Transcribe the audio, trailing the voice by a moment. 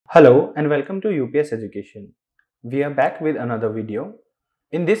Hello and welcome to UPS Education. We are back with another video.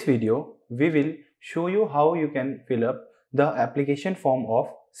 In this video, we will show you how you can fill up the application form of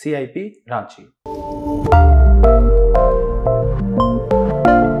CIP Ranchi.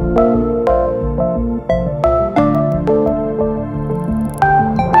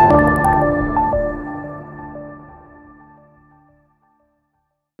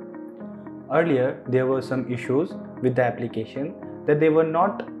 Earlier, there were some issues with the application that they were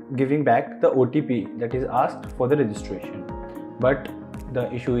not giving back the OTP that is asked for the registration. But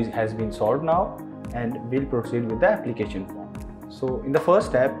the issue has been solved now and we'll proceed with the application form. So in the first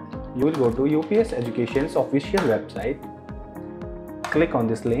step, you will go to UPS Education's official website, click on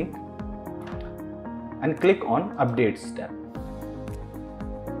this link and click on Updates tab.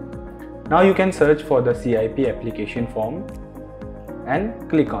 Now you can search for the CIP application form and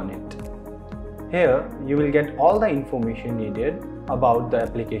click on it. Here you will get all the information needed about the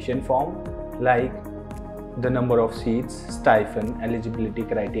application form, like the number of seats, stipend, eligibility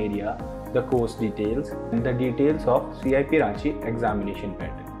criteria, the course details and the details of CIP Ranchi examination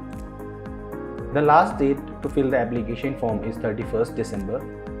pattern. The last date to fill the application form is 31st December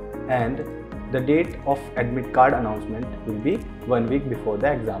and the date of admit card announcement will be 1 week before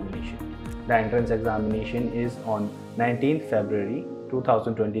the examination. The entrance examination is on 19th February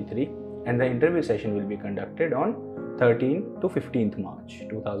 2023 and the interview session will be conducted on 13th to 15th March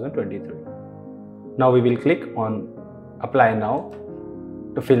 2023. Now we will click on Apply Now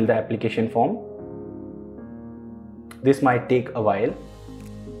to fill the application form. This might take a while.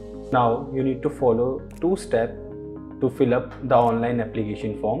 Now you need to follow two steps to fill up the online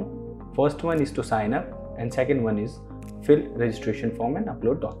application form. First one is to sign up and second one is fill registration form and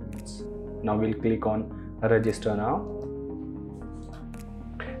upload documents. Now we'll click on Register Now.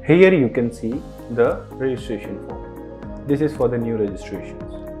 Here you can see the registration form. This is for the new registrations.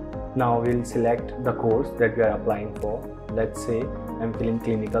 Now we'll select the course that we are applying for. Let's say M.Phil in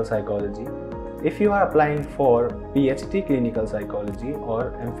Clinical Psychology. If you are applying for PhD Clinical Psychology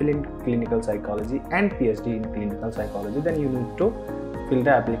or M.Phil in Clinical Psychology and PhD in Clinical Psychology, then you need to fill the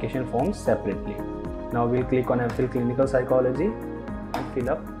application forms separately. Now we'll click on M.Phil Clinical Psychology and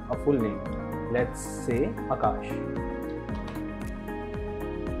fill up a full name. Let's say Akash.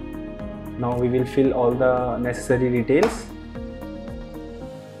 Now we will fill all the necessary details.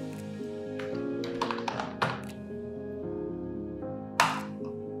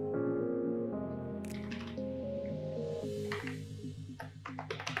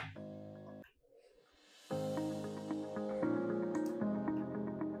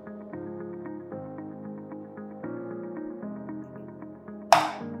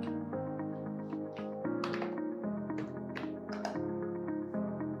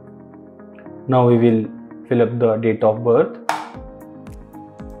 Now we will fill up the date of birth,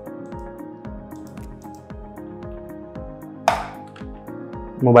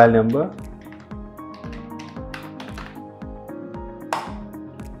 mobile number,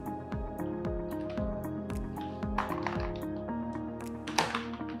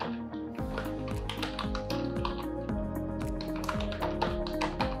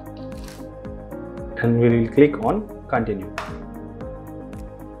 and we will click on Continue.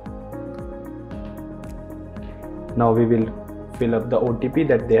 Now we will fill up the OTP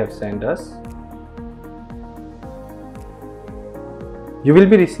that they have sent us. You will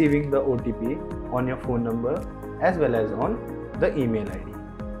be receiving the OTP on your phone number as well as on the email ID.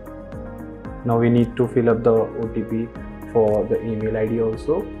 Now we need to fill up the OTP for the email ID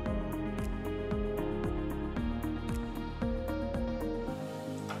also.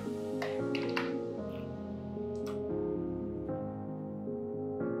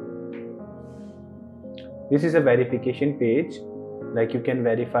 This is a verification page, like you can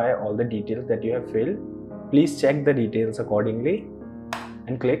verify all the details that you have filled. Please check the details accordingly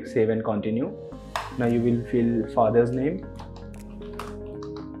and click Save and Continue. Now you will fill father's name,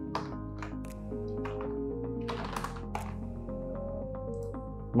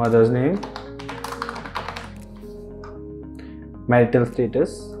 mother's name, marital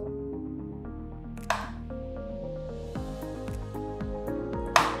status,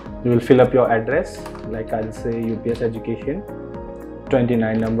 you will fill up your address, like I'll say UPS Education,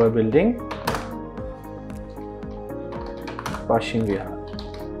 29 number building, Paschim Vihar.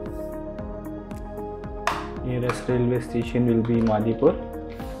 Nearest railway station will be Madipur.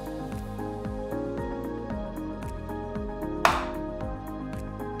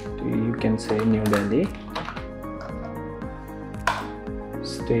 You can say New Delhi.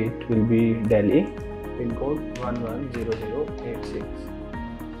 State will be Delhi. Pin code 110086.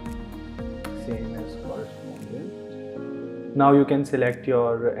 Same as correspondent. Now you can select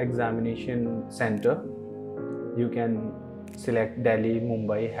your examination center. You can select Delhi,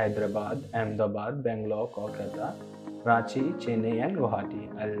 Mumbai, Hyderabad, Ahmedabad, Bangalore, Kolkata, Ranchi, Chennai and Guwahati.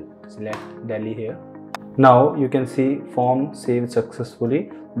 I'll select Delhi here. Now you can see form saved successfully.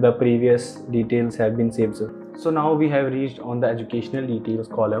 The previous details have been saved. So now we have reached on the educational details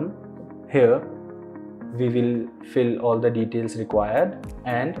column. Here we will fill all the details required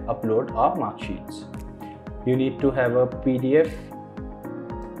and upload our mark sheets. You need to have a PDF.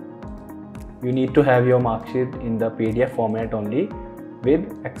 You need to have your mark sheet in the PDF format only, with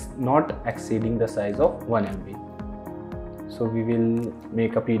not exceeding the size of 1 MB. So we will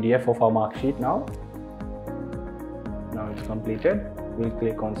make a PDF of our mark sheet now. Now it's completed. We'll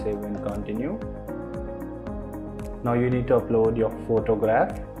click on save and continue. Now you need to upload your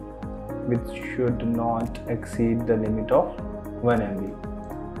photograph, which should not exceed the limit of 1 MB.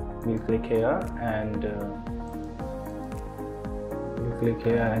 We'll click here and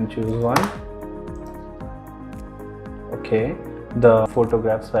choose one. Okay, the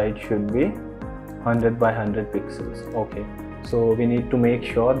photograph size should be 100 by 100 pixels. Okay, so we need to make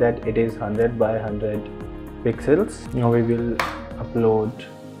sure that it is 100 by 100 pixels. Now we will upload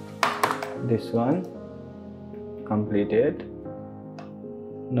this one. Completed.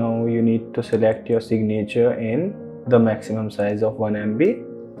 Now you need to select your signature in the maximum size of 1 MB,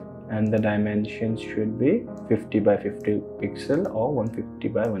 and the dimensions should be 50 by 50 pixel or 150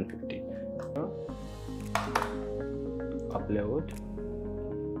 by 150. Upload.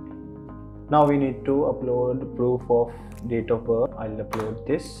 Now we need to upload proof of date of birth. I'll upload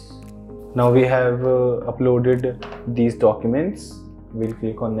this. Now we have uploaded these documents. We'll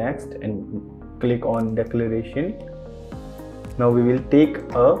click on next and click on declaration. Now we will take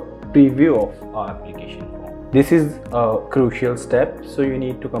a preview of our application form. This is a crucial step, so you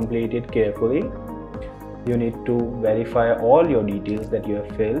need to complete it carefully. You need to verify all your details that you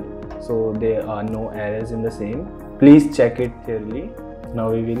have filled, so there are no errors in the same. Please check it thoroughly.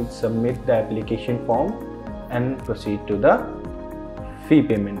 Now we will submit the application form and proceed to the fee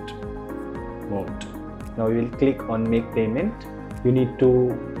payment mode. Now we will click on make payment. You need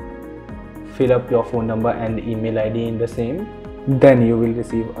to fill up your phone number and email ID in the same. Then you will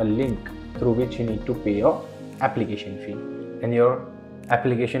receive a link through which you need to pay your application fee, and your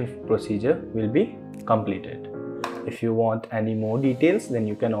application procedure will be completed. If you want any more details, then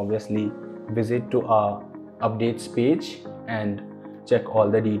you can obviously visit to our updates page and check all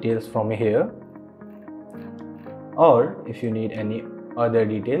the details from here. Or if you need any other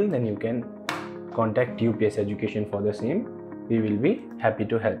detail, then you can contact UPS Education for the same. We will be happy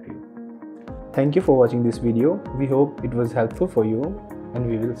to help you. Thank you for watching this video. We hope it was helpful for you, and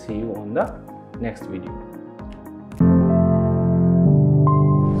we will see you on the next video.